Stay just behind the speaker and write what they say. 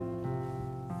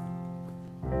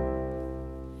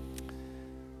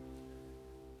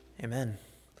Amen.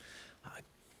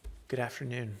 Good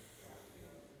afternoon.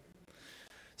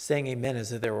 Saying amen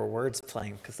as if there were words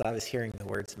playing, because I was hearing the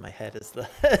words in my head as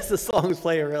the song was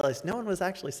playing. I realized no one was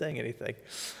actually saying anything.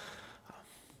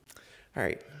 All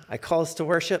right, I call us to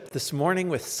worship this morning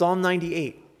with Psalm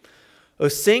 98. Oh,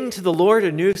 sing to the Lord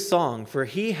a new song, for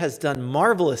he has done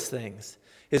marvelous things.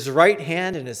 His right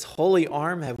hand and his holy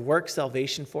arm have worked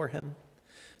salvation for him.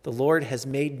 The Lord has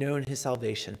made known his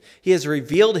salvation. He has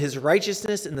revealed his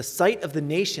righteousness in the sight of the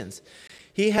nations.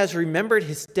 He has remembered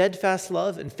his steadfast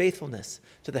love and faithfulness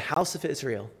to the house of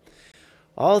Israel.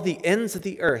 All the ends of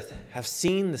the earth have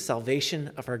seen the salvation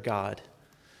of our God.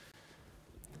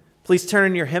 Please turn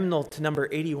in your hymnal to number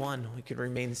 81. We can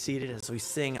remain seated as we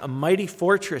sing, "A Mighty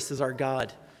Fortress is Our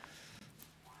God."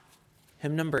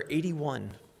 Hymn number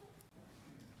 81.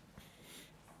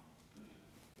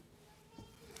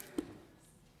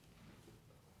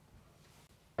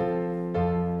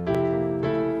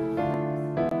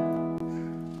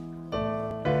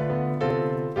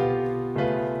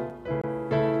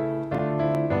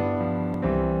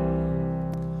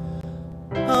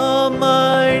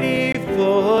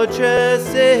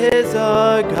 Fortress is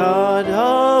our God,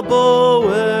 our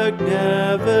bulwark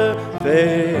never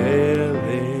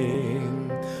failing.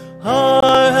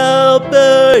 Our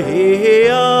helper, he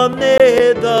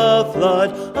amid the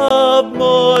flood of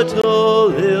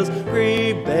mortal ills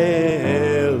prevailing.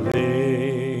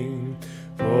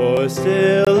 For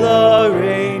still our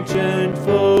ancient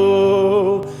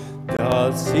foe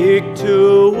doth seek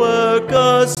to work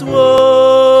us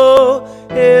woe.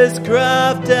 His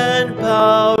craft and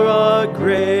power are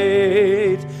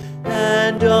great,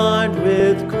 and armed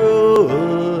with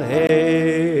cruel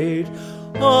hate.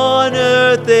 On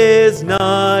earth is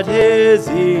not his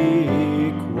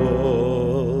equal.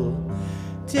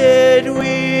 Did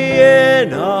we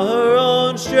in our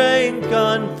own strength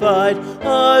confide,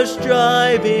 our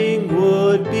striving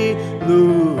would be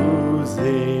losing.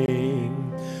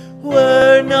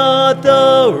 Were not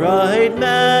the right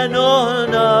man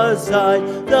on our side,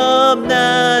 the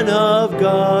man of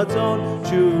God's own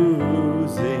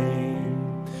choosing?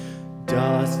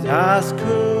 Dost ask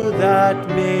who that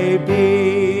may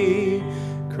be?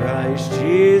 Christ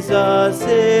Jesus,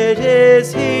 it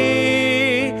is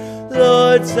he.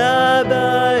 Lord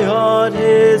Sabaoth,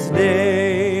 his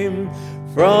name,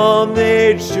 from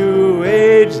age to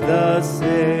age the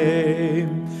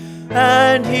same.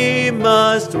 And he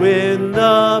must win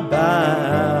the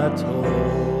battle.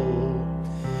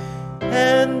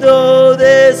 And though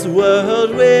this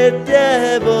world with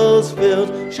devils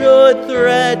filled should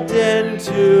threaten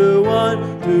to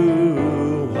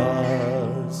undo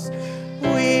us,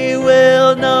 we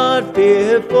will not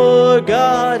fear, for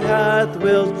God hath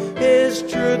willed his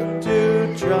truth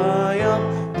to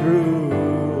triumph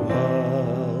through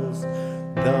us.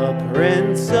 The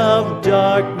Prince of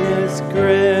Darkness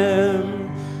grim,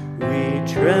 we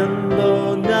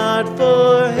tremble not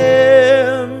for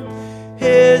him.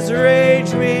 His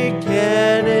rage we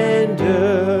can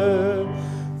endure,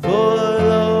 for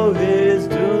lo, his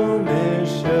doom is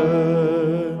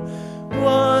sure.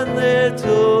 One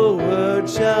little word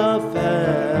shall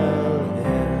fell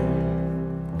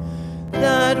him,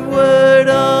 that word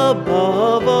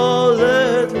above all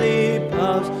earthly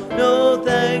powers, no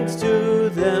thanks to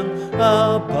them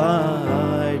abideth.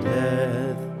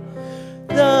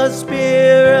 The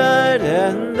Spirit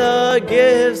and the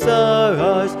gifts are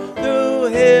ours, through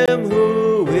him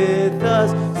who with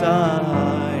us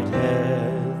sideth.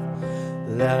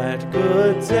 Let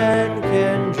goods and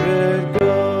kindred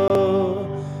go,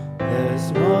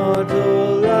 this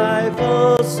mortal life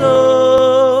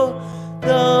also.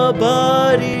 The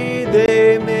body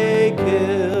they may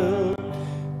kill,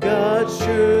 God's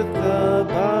truth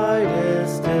abideth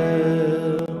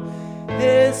still.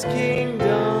 His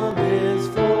kingdom is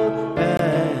forever.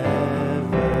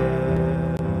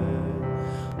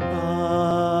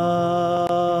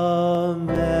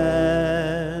 Amen.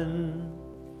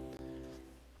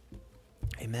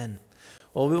 Amen.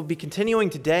 Well, we'll be continuing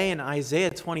today in Isaiah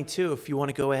 22. If you want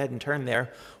to go ahead and turn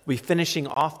there, we'll be finishing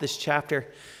off this chapter.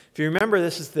 If you remember,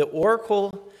 this is the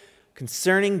oracle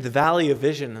concerning the Valley of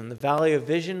Vision. And the Valley of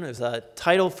Vision is a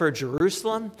title for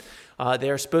Jerusalem. They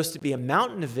are supposed to be a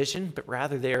mountain of vision, but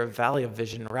rather they are a valley of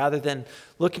vision. Rather than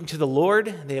looking to the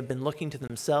Lord, they have been looking to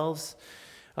themselves.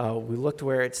 We looked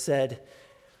where it said,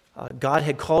 God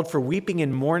had called for weeping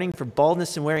and mourning, for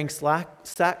baldness and wearing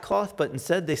sackcloth, but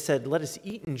instead they said, let us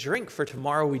eat and drink, for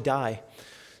tomorrow we die.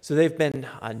 So they've been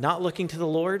not looking to the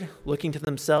Lord, looking to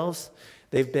themselves.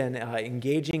 They've been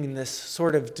engaging in this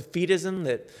sort of defeatism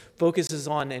that focuses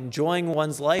on enjoying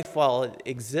one's life while it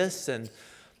exists and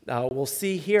we'll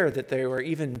see here that they were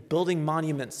even building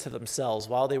monuments to themselves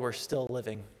while they were still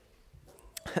living.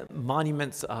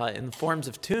 Monuments in the forms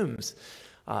of tombs,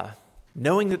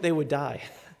 knowing that they would die.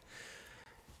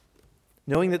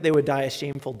 Knowing that they would die a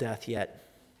shameful death,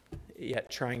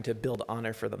 yet trying to build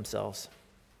honor for themselves.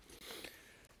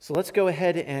 So let's go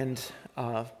ahead and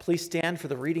please stand for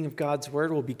the reading of God's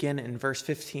word. We'll begin in verse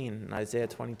 15 in Isaiah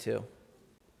 22.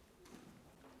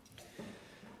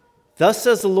 Thus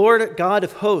says the Lord God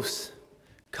of hosts,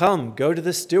 come, go to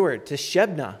the steward, to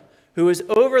Shebna, who is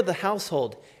over the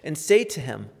household, and say to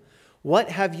him, what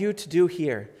have you to do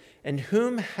here? And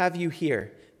whom have you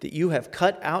here, that you have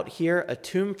cut out here a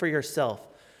tomb for yourself?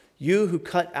 You who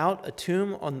cut out a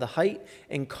tomb on the height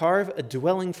and carve a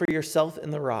dwelling for yourself in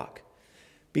the rock.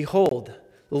 Behold,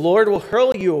 the Lord will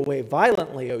hurl you away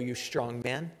violently, O you strong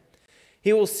man.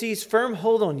 He will seize firm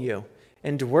hold on you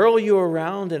and whirl you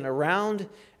around and around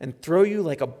and throw you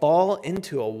like a ball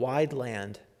into a wide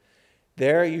land.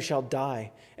 There you shall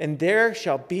die, and there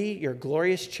shall be your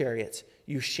glorious chariots,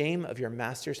 you shame of your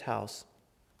master's house.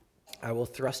 I will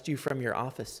thrust you from your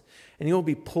office, and you will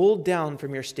be pulled down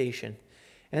from your station.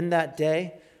 And that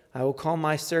day I will call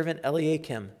my servant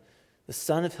Eliakim, the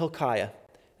son of Hilkiah,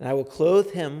 and I will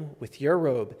clothe him with your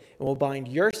robe, and will bind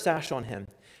your sash on him,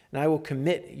 and I will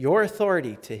commit your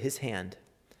authority to his hand.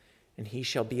 And he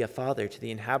shall be a father to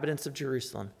the inhabitants of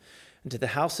Jerusalem, and to the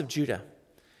house of Judah.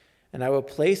 And I will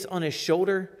place on his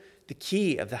shoulder the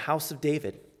key of the house of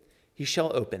David. He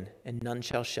shall open, and none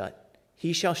shall shut.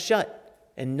 He shall shut,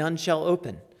 and none shall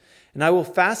open. And I will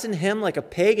fasten him like a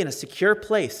peg in a secure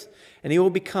place, and he will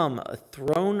become a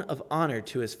throne of honor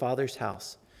to his father's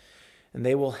house. And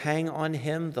they will hang on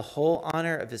him the whole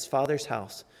honor of his father's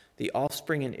house, the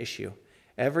offspring and issue,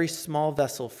 every small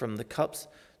vessel from the cups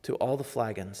to all the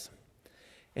flagons.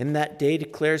 In that day,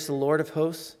 declares the Lord of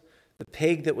hosts, the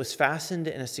peg that was fastened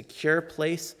in a secure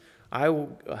place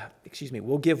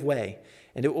will give way,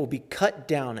 and it will be cut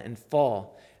down and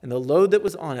fall, and the load that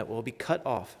was on it will be cut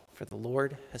off, for the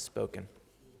Lord has spoken.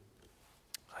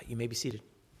 You may be seated.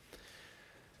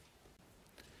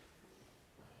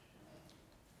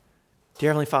 Dear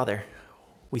Heavenly Father,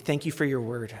 we thank you for your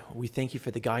word. We thank you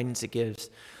for the guidance it gives.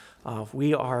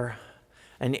 We are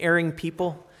an erring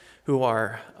people who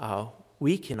are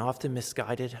weak and often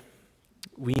misguided.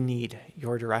 We need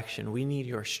your direction. We need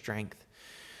your strength.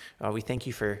 We thank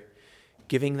you for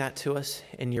giving that to us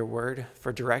in your word,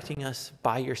 for directing us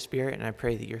by your Spirit, and I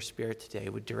pray that your Spirit today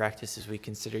would direct us as we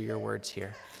consider your words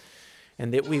here,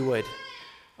 and that we would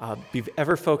be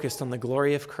ever focused on the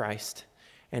glory of Christ,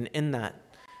 and in that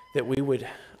we would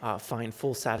find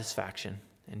full satisfaction.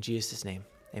 In Jesus' name,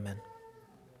 amen.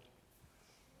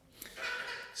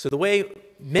 So the way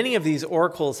many of these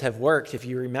oracles have worked, if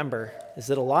you remember, is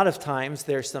that a lot of times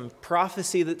there's some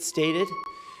prophecy that's stated,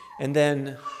 and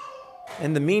then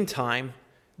in the meantime,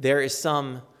 there is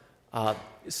some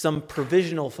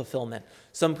provisional fulfillment,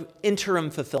 some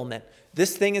interim fulfillment.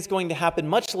 This thing is going to happen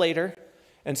much later,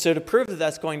 and so to prove that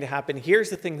that's going to happen, here's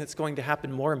the thing that's going to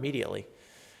happen more immediately.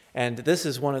 And this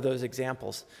is one of those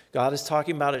examples. God is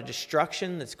talking about a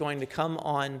destruction that's going to come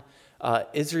on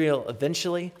Israel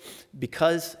eventually,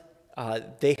 because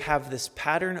they have this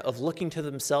pattern of looking to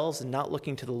themselves and not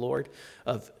looking to the Lord,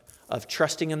 of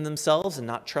trusting in themselves and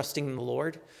not trusting in the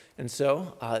Lord. And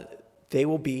so they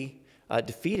will be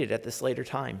defeated at this later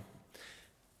time.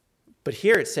 But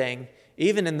here it's saying,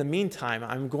 even in the meantime,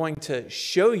 I'm going to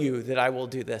show you that I will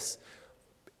do this.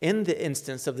 In the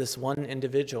instance of this one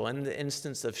individual, in the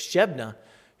instance of Shebna,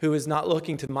 who is not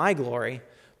looking to my glory,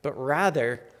 but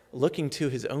rather looking to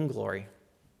his own glory.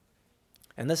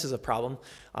 And this is a problem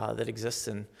that exists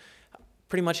in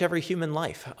pretty much every human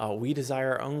life. We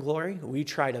desire our own glory. We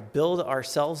try to build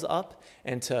ourselves up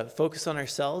and to focus on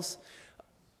ourselves.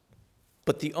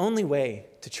 But the only way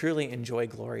to truly enjoy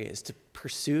glory is to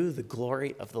pursue the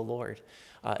glory of the Lord.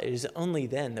 It is only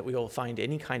then that we will find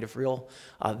any kind of real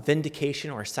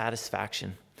vindication or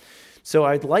satisfaction. So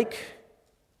I'd like,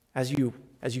 as you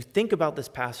think about this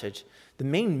passage, the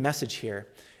main message here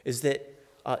is that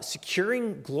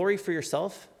securing glory for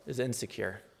yourself is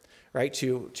insecure, right?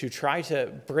 To try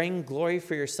to bring glory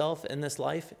for yourself in this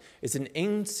life is an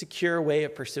insecure way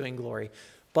of pursuing glory.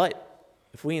 But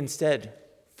if we instead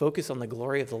focus on the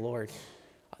glory of the Lord,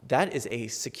 that is a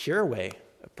secure way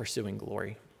of pursuing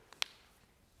glory.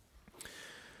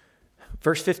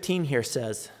 Verse 15 here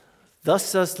says, thus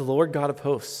says the Lord God of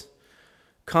hosts,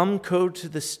 come, go to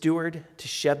the steward, to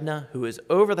Shebna, who is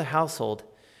over the household,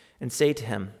 and say to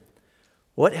him,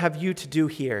 what have you to do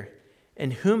here?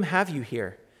 And whom have you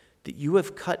here, that you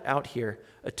have cut out here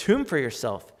a tomb for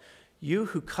yourself? you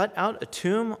who cut out a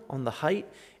tomb on the height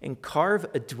and carve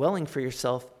a dwelling for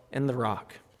yourself in the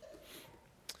rock.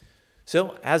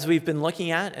 So, as we've been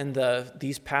looking at in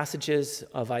these passages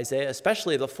of Isaiah,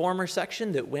 especially the former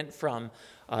section that went from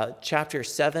chapter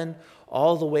 7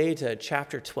 all the way to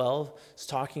chapter 12, is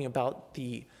talking about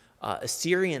the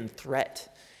Assyrian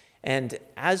threat. And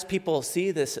as people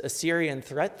see this Assyrian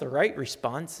threat, the right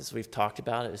response, as we've talked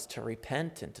about, is to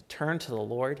repent and to turn to the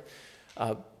Lord.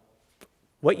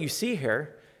 What you see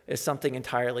here is something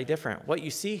entirely different. What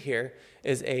you see here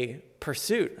is a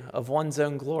pursuit of one's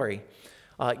own glory.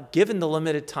 Given the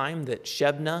limited time that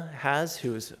Shebna has,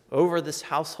 who's over this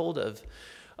household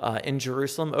in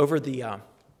Jerusalem, over the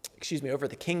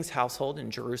king's household in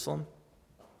Jerusalem,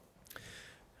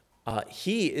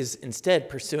 he is instead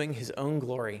pursuing his own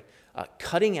glory,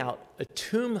 cutting out a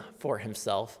tomb for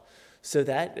himself so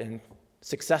that in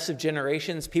successive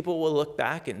generations, people will look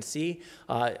back and see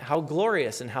how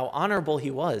glorious and how honorable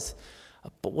he was.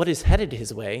 But what is headed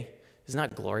his way is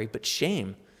not glory, but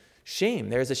shame. Shame.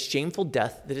 There's a shameful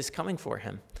death that is coming for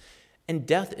him. And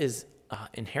death is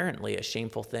inherently a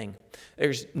shameful thing.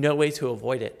 There's no way to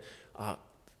avoid it.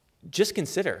 Just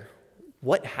consider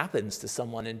what happens to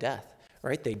someone in death,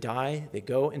 right? They die, they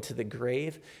go into the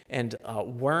grave, and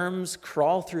worms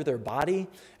crawl through their body,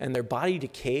 and their body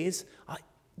decays.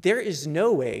 There is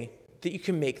no way that you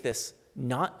can make this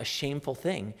not a shameful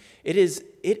thing. It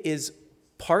is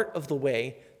part of the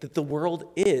way that the world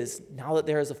is now that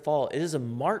there is a fall. It is a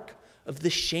mark of the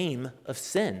shame of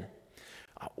sin.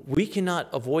 We cannot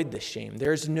avoid this shame.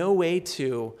 There's no way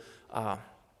to,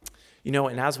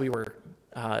 and as we were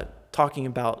talking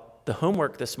about the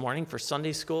homework this morning for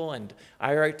Sunday school, and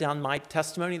I write down my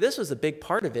testimony, this was a big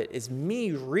part of it, is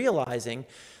me realizing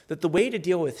that the way to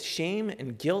deal with shame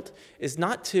and guilt is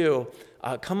not to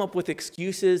come up with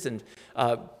excuses and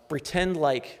pretend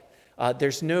like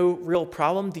there's no real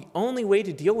problem. The only way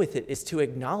to deal with it is to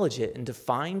acknowledge it and to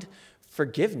find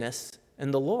forgiveness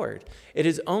in the Lord. It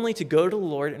is only to go to the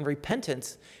Lord in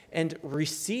repentance and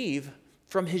receive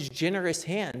from his generous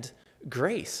hand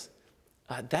grace.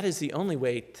 That is the only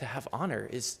way to have honor,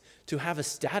 is to have a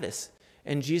status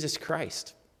in Jesus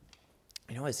Christ.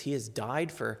 As he has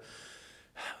died for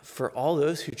all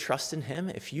those who trust in him,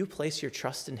 if you place your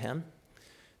trust in him,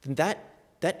 then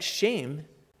that shame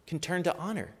can turn to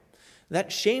honor. That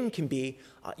shame can be,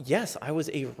 yes, I was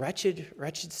a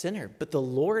wretched sinner, but the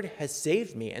Lord has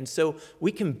saved me. And so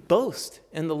we can boast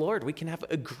in the Lord. We can have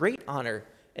a great honor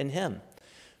in him.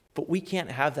 But we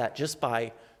can't have that just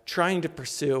by trying to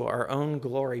pursue our own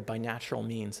glory by natural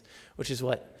means, which is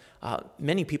what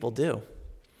many people do.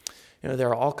 There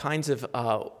are all kinds of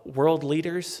world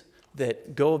leaders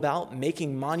that go about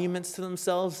making monuments to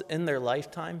themselves in their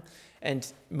lifetime. And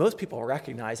most people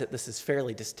recognize that this is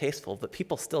fairly distasteful, but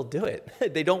people still do it.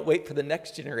 They don't wait for the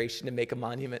next generation to make a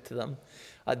monument to them.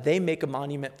 They make a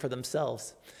monument for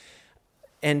themselves.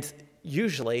 And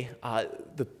usually,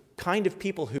 the kind of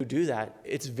people who do that,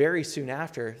 it's very soon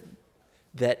after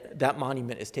that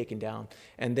monument is taken down.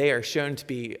 And they are shown to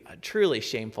be truly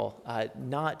shameful,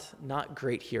 not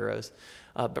great heroes,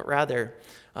 but rather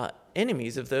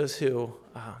enemies of those who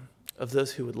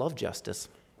would love justice.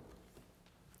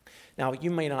 Now,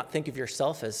 you may not think of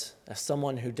yourself as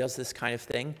someone who does this kind of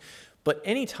thing, but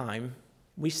anytime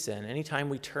we sin, anytime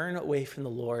we turn away from the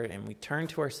Lord and we turn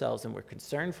to ourselves and we're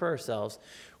concerned for ourselves,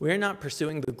 we're not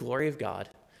pursuing the glory of God.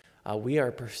 We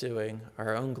are pursuing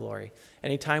our own glory.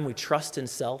 Anytime we trust in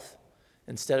self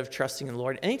instead of trusting in the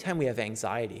Lord, anytime we have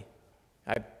anxiety.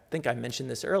 I think I mentioned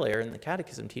this earlier in the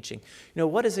catechism teaching.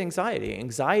 What is anxiety?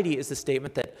 Anxiety is the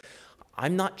statement that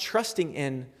I'm not trusting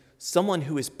in someone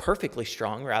who is perfectly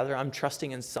strong. Rather, I'm trusting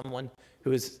in someone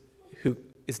who is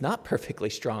not perfectly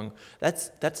strong. That's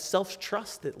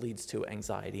self-trust that leads to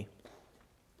anxiety.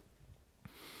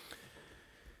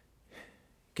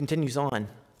 Continues on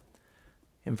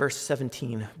in verse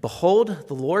 17. Behold,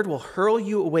 the Lord will hurl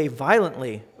you away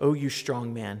violently, O you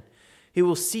strong man. He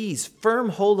will seize firm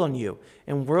hold on you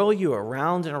and whirl you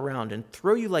around and around and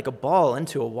throw you like a ball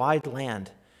into a wide land.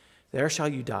 There shall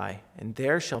you die, and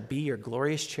there shall be your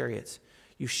glorious chariots,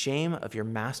 you shame of your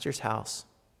master's house.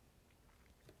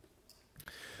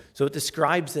 So it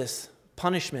describes this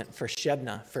punishment for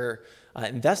Shebna, for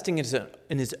investing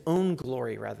in his own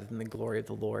glory rather than the glory of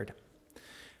the Lord.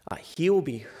 He will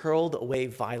be hurled away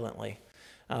violently.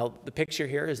 The picture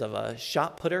here is of a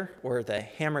shot putter or the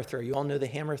hammer throw. You all know the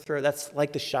hammer throw. That's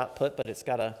like the shot put, but it's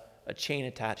got a chain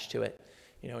attached to it,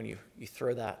 and you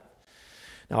throw that.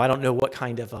 Now, I don't know what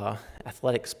kind of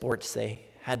athletic sports they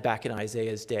had back in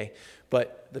Isaiah's day,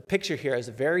 but the picture here is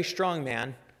a very strong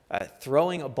man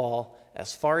throwing a ball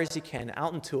as far as he can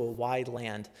out into a wide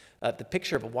land. The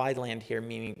picture of a wide land here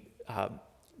meaning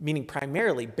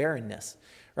primarily barrenness,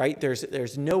 right?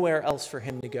 There's nowhere else for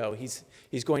him to go.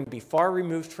 He's going to be far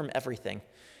removed from everything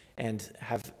and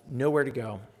have nowhere to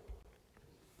go.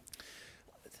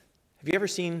 Have you ever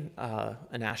seen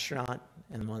an astronaut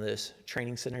in one of those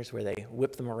training centers where they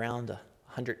whip them around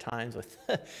 100 times with,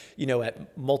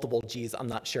 at multiple G's? I'm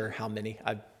not sure how many.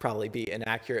 I'd probably be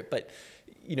inaccurate, but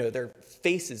their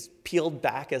face is peeled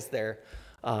back as they're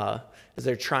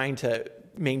trying to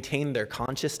maintain their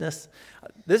consciousness.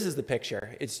 This is the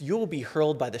picture. You will be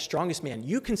hurled by the strongest man.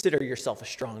 You consider yourself a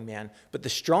strong man, but the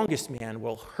strongest man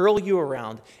will hurl you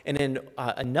around. And in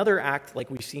another act, like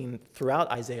we've seen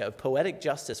throughout Isaiah, of poetic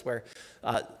justice, where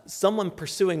someone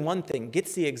pursuing one thing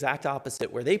gets the exact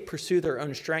opposite, where they pursue their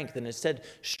own strength, and instead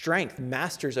strength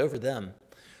masters over them.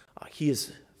 He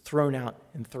is thrown out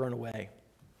and thrown away.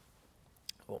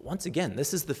 Well, once again,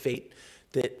 this is the fate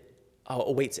that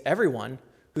awaits everyone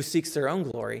who seeks their own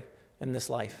glory in this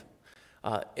life.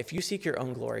 If you seek your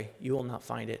own glory, you will not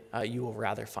find it. You will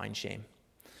rather find shame.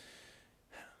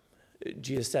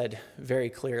 Jesus said very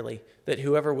clearly that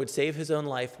whoever would save his own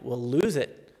life will lose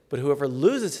it, but whoever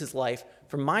loses his life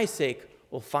for my sake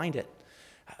will find it.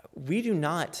 We do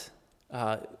not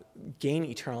gain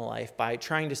eternal life by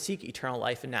trying to seek eternal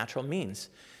life in natural means.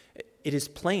 It is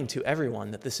plain to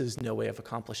everyone that this is no way of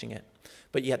accomplishing it,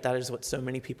 but yet that is what so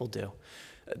many people do.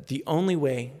 The only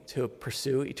way to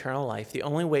pursue eternal life, the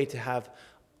only way to have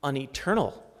an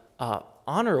eternal,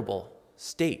 honorable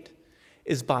state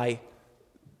is by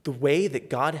the way that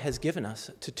God has given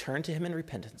us to turn to him in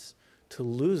repentance, to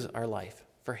lose our life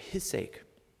for his sake.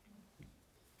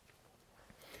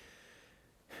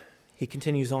 He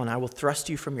continues on, I will thrust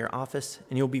you from your office,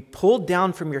 and you'll be pulled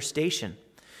down from your station.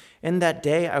 In that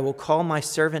day I will call my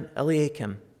servant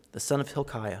Eliakim, the son of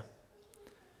Hilkiah.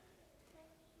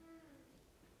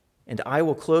 And I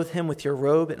will clothe him with your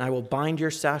robe, and I will bind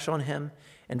your sash on him,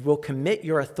 and will commit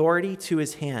your authority to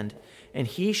his hand. And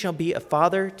he shall be a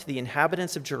father to the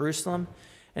inhabitants of Jerusalem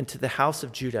and to the house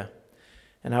of Judah.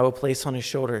 And I will place on his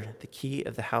shoulder the key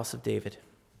of the house of David.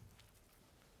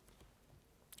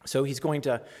 So he's going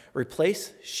to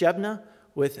replace Shebna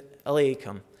with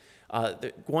Eliakim.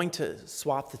 They're going to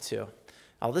swap the two.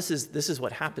 Now, this is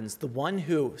what happens. The one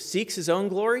who seeks his own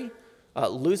glory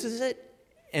loses it,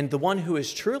 and the one who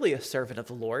is truly a servant of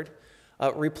the Lord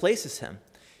replaces him.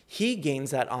 He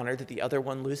gains that honor that the other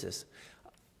one loses.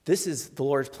 This is the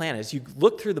Lord's plan. As you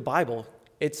look through the Bible,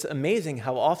 it's amazing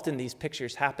how often these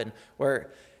pictures happen,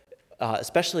 where,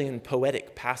 especially in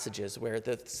poetic passages, where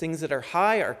the things that are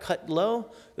high are cut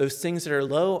low, those things that are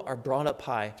low are brought up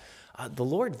high. The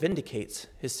Lord vindicates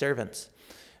his servants.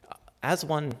 As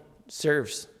one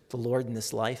serves the Lord in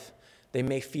this life, they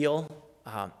may feel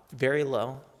very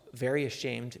low, very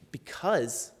ashamed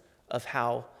because of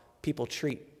how people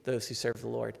treat those who serve the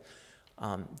Lord.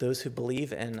 Those who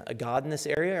believe in a God in this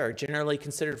area are generally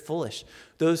considered foolish.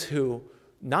 Those who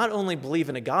not only believe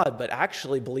in a God, but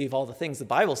actually believe all the things the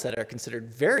Bible said are considered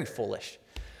very foolish.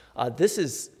 This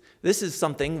is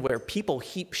something where people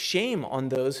heap shame on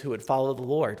those who would follow the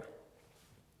Lord.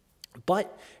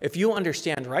 But if you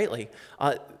understand rightly,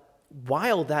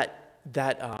 while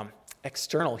that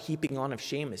external heaping on of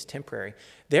shame is temporary,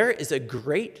 there is a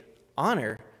great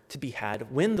honor to be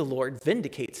had when the Lord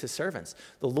vindicates his servants.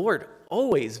 The Lord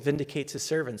always vindicates his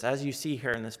servants, as you see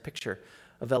here in this picture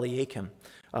of Eliakim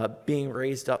being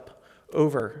raised up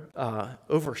over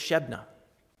Shebna.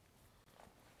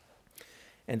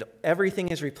 And everything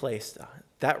is replaced.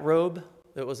 That robe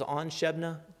that was on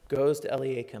Shebna goes to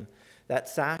Eliakim. That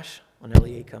sash on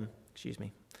Eliakim,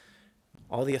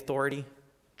 all the authority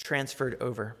transferred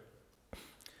over.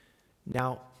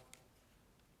 Now,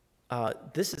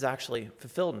 this is actually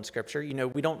fulfilled in Scripture.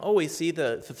 We don't always see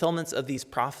the fulfillments of these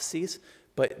prophecies,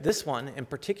 but this one in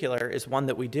particular is one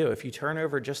that we do. If you turn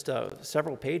over just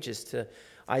several pages to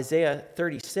Isaiah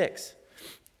 36,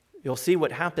 you'll see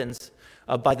what happens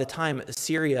by the time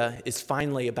Assyria is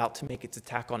finally about to make its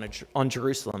attack on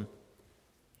Jerusalem.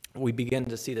 We begin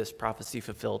to see this prophecy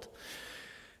fulfilled.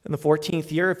 In the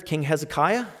 14th year of King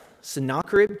Hezekiah,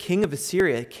 Sennacherib, king of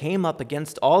Assyria, came up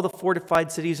against all the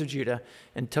fortified cities of Judah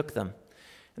and took them.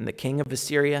 And the king of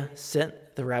Assyria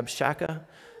sent the Rabshakeh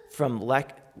from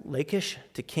Lachish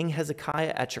to King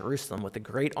Hezekiah at Jerusalem with a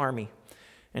great army.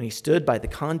 And he stood by the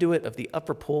conduit of the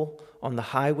upper pool on the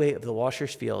highway of the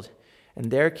washer's field.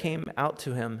 And there came out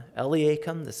to him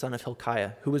Eliakim, the son of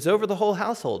Hilkiah, who was over the whole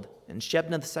household, and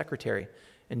Shebna the secretary,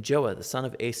 and Joah, the son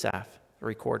of Asaph, the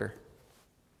recorder.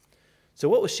 So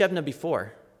what was Shebna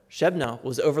before? Shebna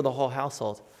was over the whole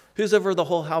household. Who's over the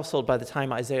whole household by the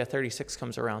time Isaiah 36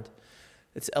 comes around?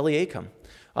 It's Eliakim.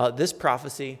 This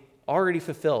prophecy already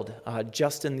fulfilled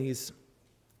just in these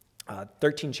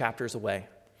 13 chapters away,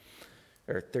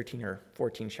 or 13 or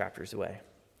 14 chapters away.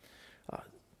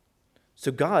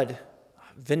 So God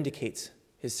vindicates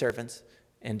his servants,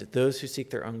 and those who seek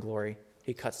their own glory,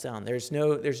 he cuts down. There's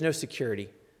no security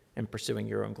in pursuing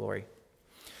your own glory.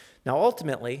 Now,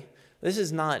 ultimately, this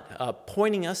is not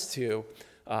pointing us to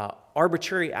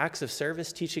arbitrary acts of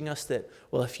service, teaching us that,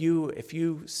 well, if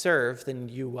you serve, then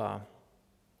you'll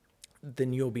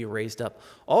be raised up.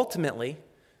 Ultimately,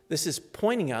 this is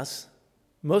pointing us,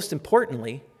 most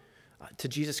importantly, to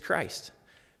Jesus Christ,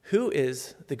 who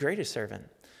is the greatest servant.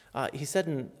 He said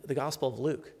in the Gospel of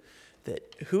Luke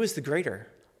that who is the greater,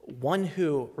 one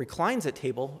who reclines at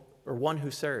table or one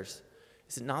who serves?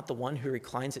 Is it not the one who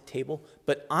reclines at table?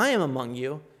 But I am among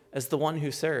you as the one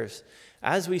who serves.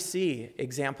 As we see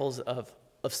examples of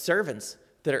servants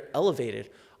that are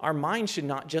elevated, our mind should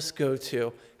not just go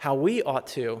to how we ought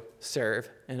to serve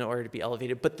in order to be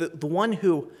elevated, but the one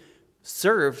who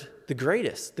served the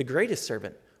greatest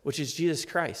servant, which is Jesus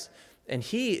Christ. And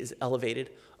he is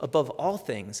elevated above all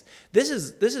things. This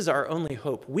is our only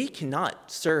hope. We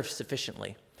cannot serve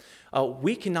sufficiently.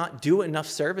 We cannot do enough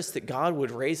service that God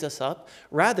would raise us up.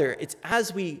 Rather, it's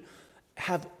as we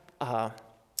have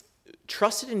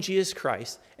trusted in Jesus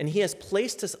Christ and he has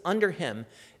placed us under him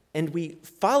and we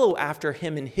follow after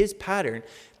him in his pattern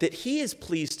that he is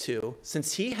pleased to,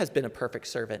 since he has been a perfect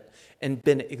servant and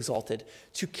been exalted,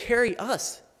 to carry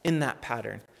us in that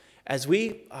pattern. As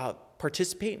we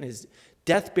participate in his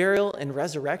death, burial, and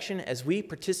resurrection, as we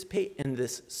participate in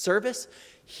this service,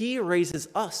 he raises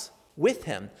us with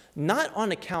him, not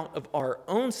on account of our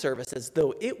own service as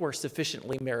though it were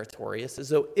sufficiently meritorious, as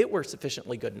though it were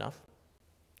sufficiently good enough,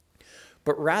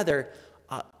 but rather,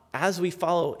 as we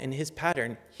follow in his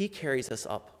pattern, he carries us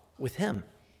up with him.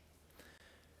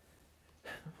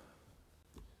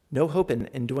 No hope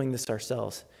in doing this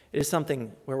ourselves. It is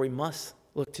something where we must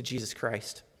look to Jesus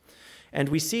Christ. And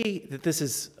we see that this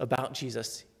is about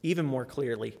Jesus even more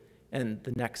clearly in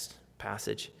the next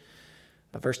passage,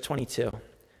 verse 22.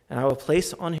 And I will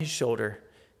place on his shoulder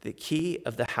the key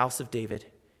of the house of David.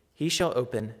 He shall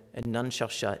open, and none shall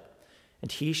shut, and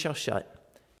he shall shut,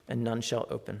 and none shall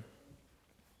open.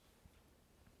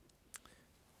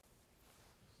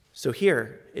 So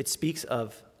here it speaks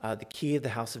of the key of the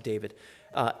house of David.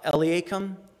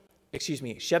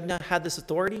 Shebna had this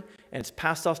authority, and it's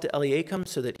passed off to Eliakim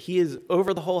so that he is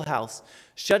over the whole house,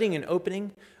 shutting and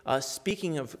opening,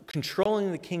 speaking of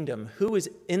controlling the kingdom, who is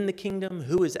in the kingdom,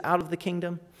 who is out of the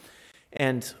kingdom.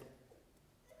 And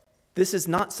this is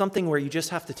not something where you just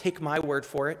have to take my word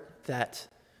for it, that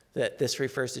this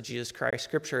refers to Jesus Christ.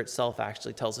 Scripture itself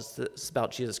actually tells us this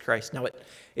about Jesus Christ. Now,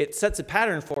 it sets a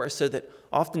pattern for us so that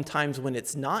oftentimes when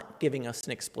it's not giving us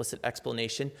an explicit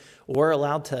explanation, we're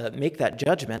allowed to make that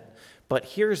judgment. But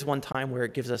here's one time where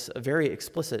it gives us a very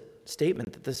explicit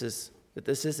statement that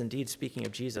this is indeed speaking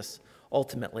of Jesus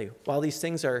ultimately. While these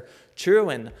things are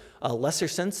true in a lesser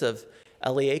sense of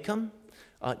Eliakim,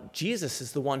 Jesus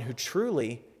is the one who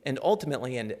truly and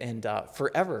ultimately and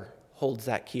forever holds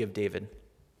that key of David.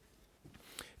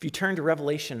 If you turn to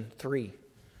Revelation 3,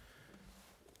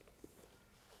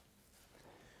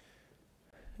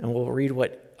 and we'll read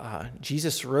what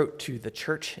Jesus wrote to the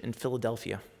church in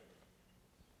Philadelphia.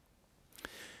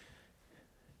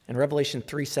 In Revelation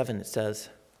 3:7 it says,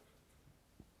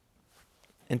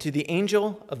 "And to the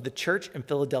angel of the church in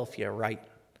Philadelphia write,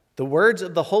 the words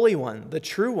of the Holy One, the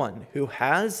true one, who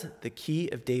has the key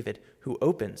of David, who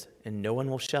opens and no one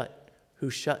will shut,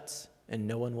 who shuts and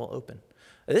no one will open."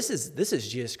 This is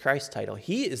Jesus Christ's title.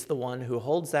 He is the one who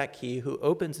holds that key, who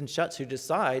opens and shuts, who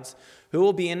decides who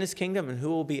will be in his kingdom and who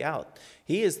will be out.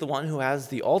 He is the one who has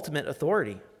the ultimate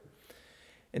authority.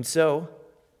 And so,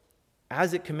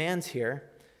 as it commands here,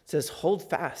 it says, hold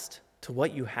fast to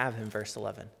what you have in verse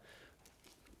 11.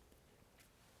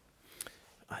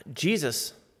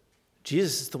 Jesus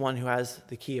is the one who has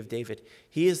the key of David.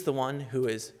 He is the one who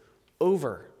is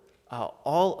over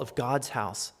all of God's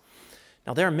house.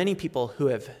 Now, there are many people who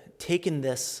have taken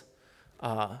this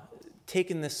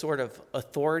sort of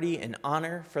authority and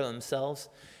honor for themselves.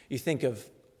 You think of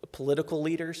political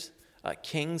leaders,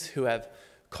 kings who have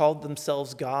called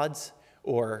themselves gods,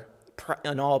 or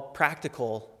in all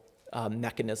practical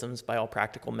mechanisms, by all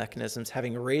practical mechanisms,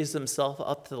 having raised themselves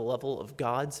up to the level of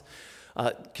gods,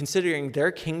 considering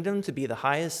their kingdom to be the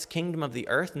highest kingdom of the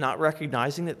earth, not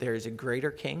recognizing that there is a greater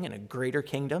king and a greater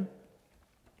kingdom.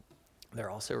 There are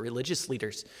also religious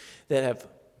leaders that have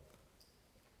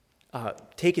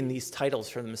taken these titles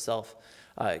for themselves.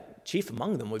 Chief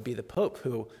among them would be the Pope,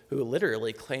 who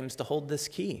literally claims to hold this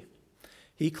key.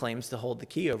 He claims to hold the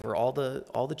key over all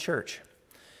the church.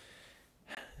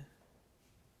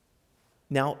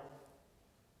 Now,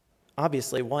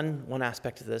 obviously, one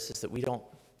aspect of this is that we don't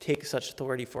take such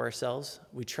authority for ourselves.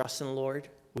 We trust in the Lord.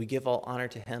 We give all honor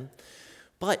to him.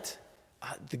 But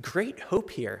the great hope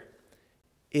here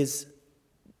is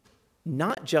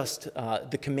not just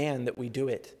the command that we do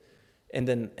it and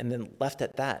then left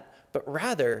at that, but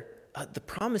rather the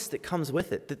promise that comes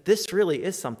with it, that this really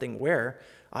is something where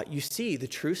you see the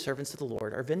true servants of the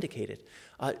Lord are vindicated.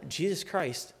 Jesus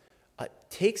Christ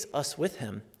takes us with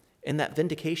him in that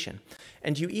vindication.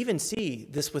 And you even see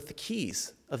this with the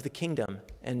keys of the kingdom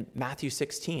in Matthew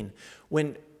 16.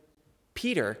 When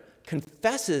Peter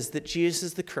confesses that Jesus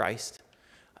is the Christ,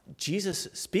 Jesus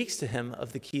speaks to him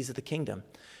of the keys of the kingdom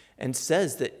and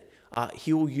says that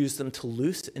he will use them to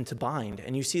loose and to bind.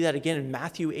 And you see that again in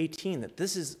Matthew 18, that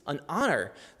this is an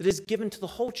honor that is given to the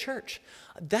whole church.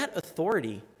 That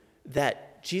authority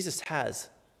that Jesus has,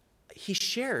 he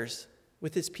shares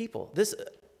with his people. This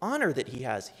honor that he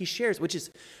has, he shares, which is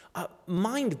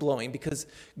mind-blowing, because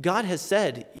God has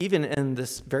said, even in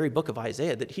this very book of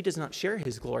Isaiah, that he does not share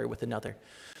his glory with another.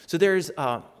 So there's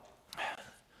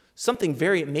something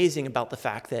very amazing about the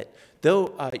fact that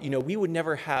though we would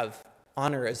never have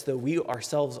honor as though we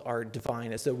ourselves are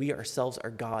divine, as though we ourselves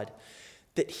are God,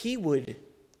 that he would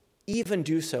even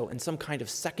do so in some kind of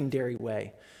secondary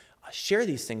way, share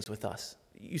these things with us.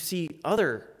 You see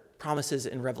other promises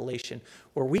in Revelation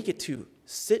where we get to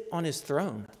sit on his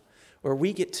throne, where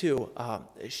we get to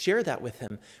share that with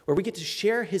him, where we get to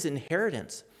share his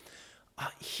inheritance.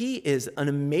 He is an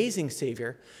amazing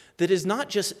Savior that is not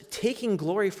just taking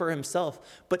glory for himself,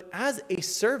 but as a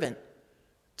servant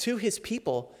to his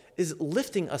people is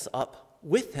lifting us up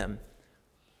with him.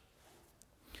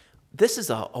 This is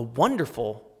a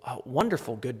wonderful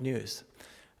good news.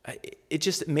 It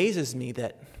just amazes me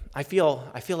that I feel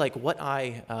like what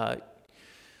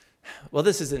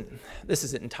this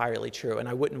isn't entirely true, and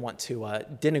I wouldn't want to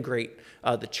denigrate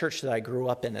the church that I grew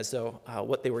up in as though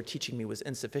what they were teaching me was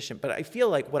insufficient. But I feel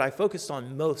like what I focused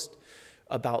on most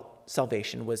about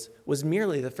salvation was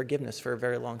merely the forgiveness for a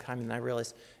very long time, and I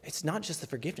realized it's not just the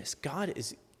forgiveness. God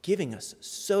is giving us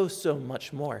so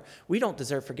much more. We don't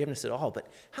deserve forgiveness at all, but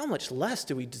how much less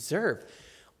do we deserve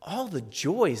all the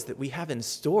joys that we have in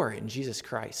store in Jesus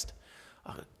Christ?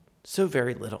 So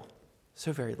very little.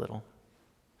 So very little.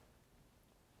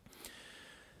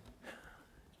 It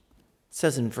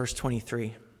says in verse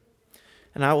 23,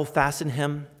 "And I will fasten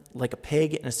him like a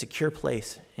peg in a secure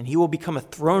place, and he will become a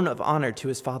throne of honor to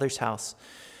his father's house.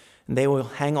 And they will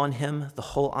hang on him the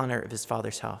whole honor of his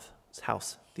father's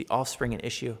house, the offspring and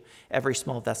issue, every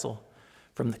small vessel,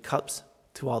 from the cups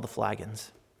to all the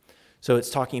flagons." So it's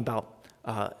talking about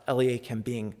Eliakim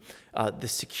being the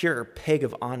secure peg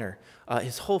of honor.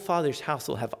 His whole father's house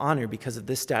will have honor because of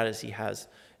this status he has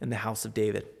in the house of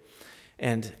David.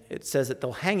 And it says that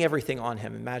they'll hang everything on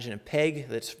him. Imagine a peg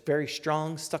that's very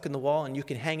strong, stuck in the wall, and you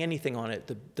can hang anything on it.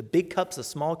 The big cups, the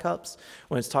small cups.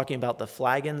 When it's talking about the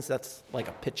flagons, that's like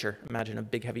a pitcher. Imagine a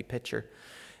big, heavy pitcher.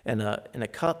 And a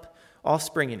cup,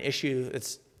 offspring and issue.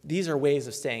 These are ways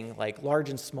of saying like large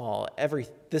and small,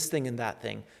 this thing and that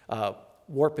thing,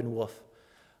 warp and woof,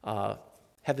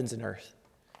 heavens and earth,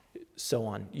 so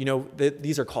on.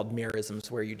 These are called merisms,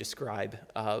 where you describe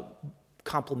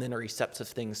complementary sets of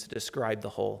things to describe the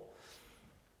whole.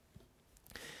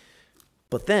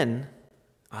 But then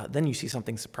you see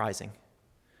something surprising.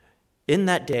 "In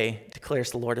that day, declares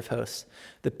the Lord of hosts,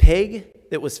 the peg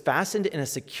that was fastened in a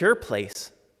secure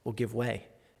place will give way,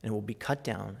 and will be cut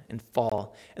down and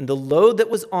fall, and the load that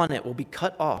was on it will be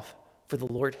cut off, for the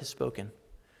Lord has spoken."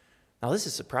 Now this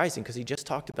is surprising, because he just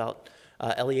talked about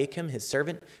Eliakim, his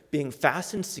servant, being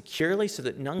fastened securely so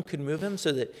that none could move him,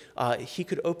 so that he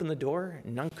could open the door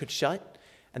and none could shut.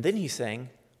 And then he's saying,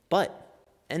 but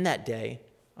in that day,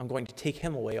 I'm going to take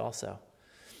him away also.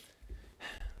 You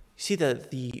see,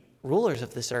 the rulers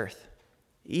of this earth,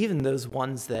 even those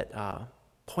ones that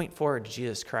point forward to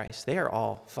Jesus Christ, they are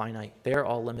all finite. They are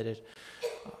all limited.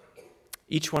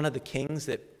 Each one of the kings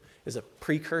that is a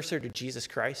precursor to Jesus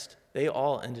Christ, they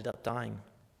all ended up dying.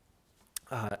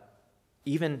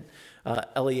 Even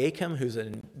Eliakim, who's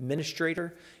an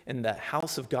administrator in the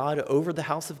house of God, over the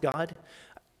house of God,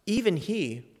 even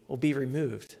he will be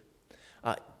removed.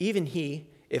 Even he,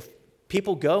 if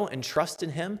people go and trust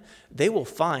in him, they will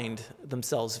find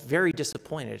themselves very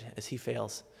disappointed as he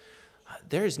fails.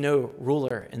 There is no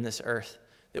ruler in this earth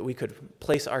that we could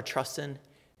place our trust in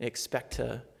and expect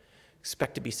to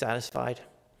be satisfied.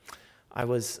 I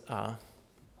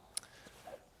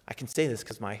can say this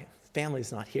because my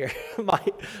family's not here.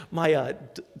 My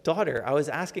daughter, I was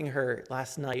asking her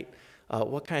last night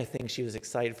what kind of things she was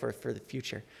excited for the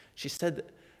future. She said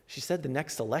the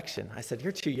next election. I said,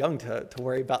 you're too young to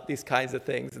worry about these kinds of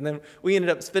things. And then we ended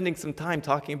up spending some time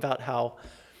talking about how,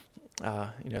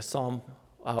 Psalm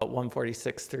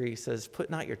 146:3 says, put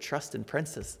not your trust in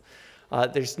princes.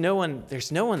 There's no one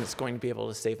that's going to be able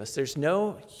to save us. There's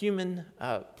no human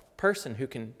person who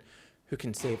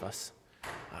can save us.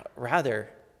 Rather,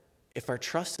 if our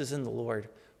trust is in the Lord,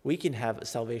 we can have a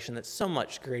salvation that's so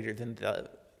much greater than the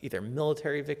either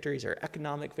military victories or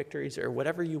economic victories or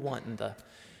whatever you want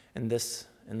in this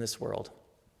world.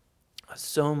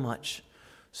 So much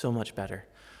better.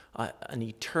 An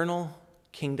eternal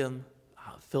kingdom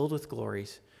filled with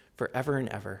glories forever and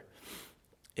ever.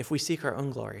 If we seek our own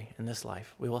glory in this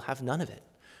life, we will have none of it.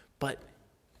 But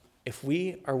if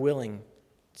we are willing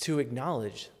to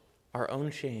acknowledge our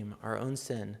own shame, our own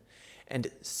sin, and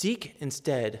seek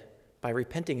instead, by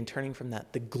repenting and turning from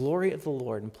that, the glory of the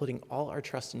Lord and putting all our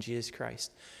trust in Jesus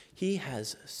Christ, he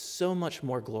has so much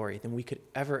more glory than we could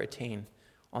ever attain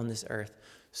on this earth,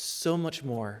 so much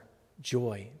more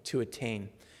joy to attain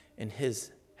in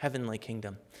his heavenly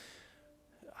kingdom.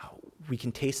 We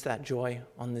can taste that joy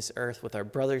on this earth with our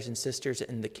brothers and sisters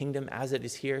in the kingdom as it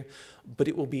is here, but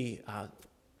it will be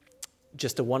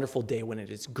just a wonderful day when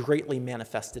it is greatly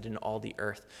manifested in all the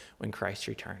earth when Christ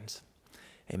returns.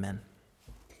 Amen.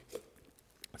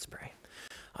 Let's pray.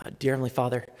 Dear Heavenly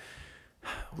Father,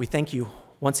 we thank you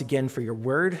once again for your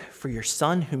word, for your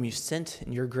Son whom you sent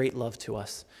in your great love to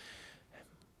us.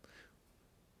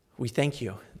 We thank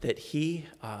you that he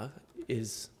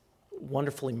is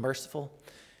wonderfully merciful,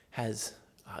 has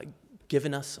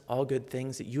given us all good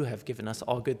things, that you have given us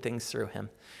all good things through him.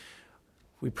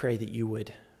 We pray that you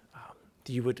would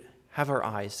have our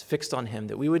eyes fixed on him,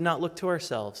 that we would not look to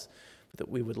ourselves, but that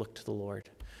we would look to the Lord.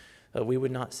 That we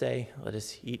would not say, let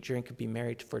us eat, drink, and be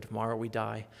merry, for tomorrow we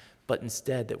die, but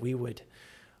instead that we would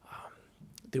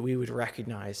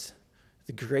recognize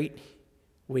the great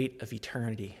weight of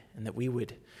eternity, and that we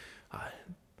would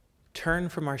turn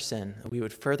from our sin, that we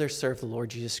would further serve the Lord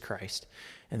Jesus Christ,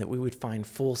 and that we would find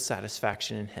full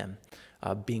satisfaction in him,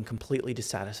 being completely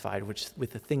dissatisfied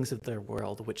with the things of the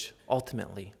world, which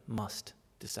ultimately must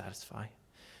dissatisfy.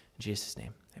 In Jesus'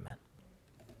 name, amen.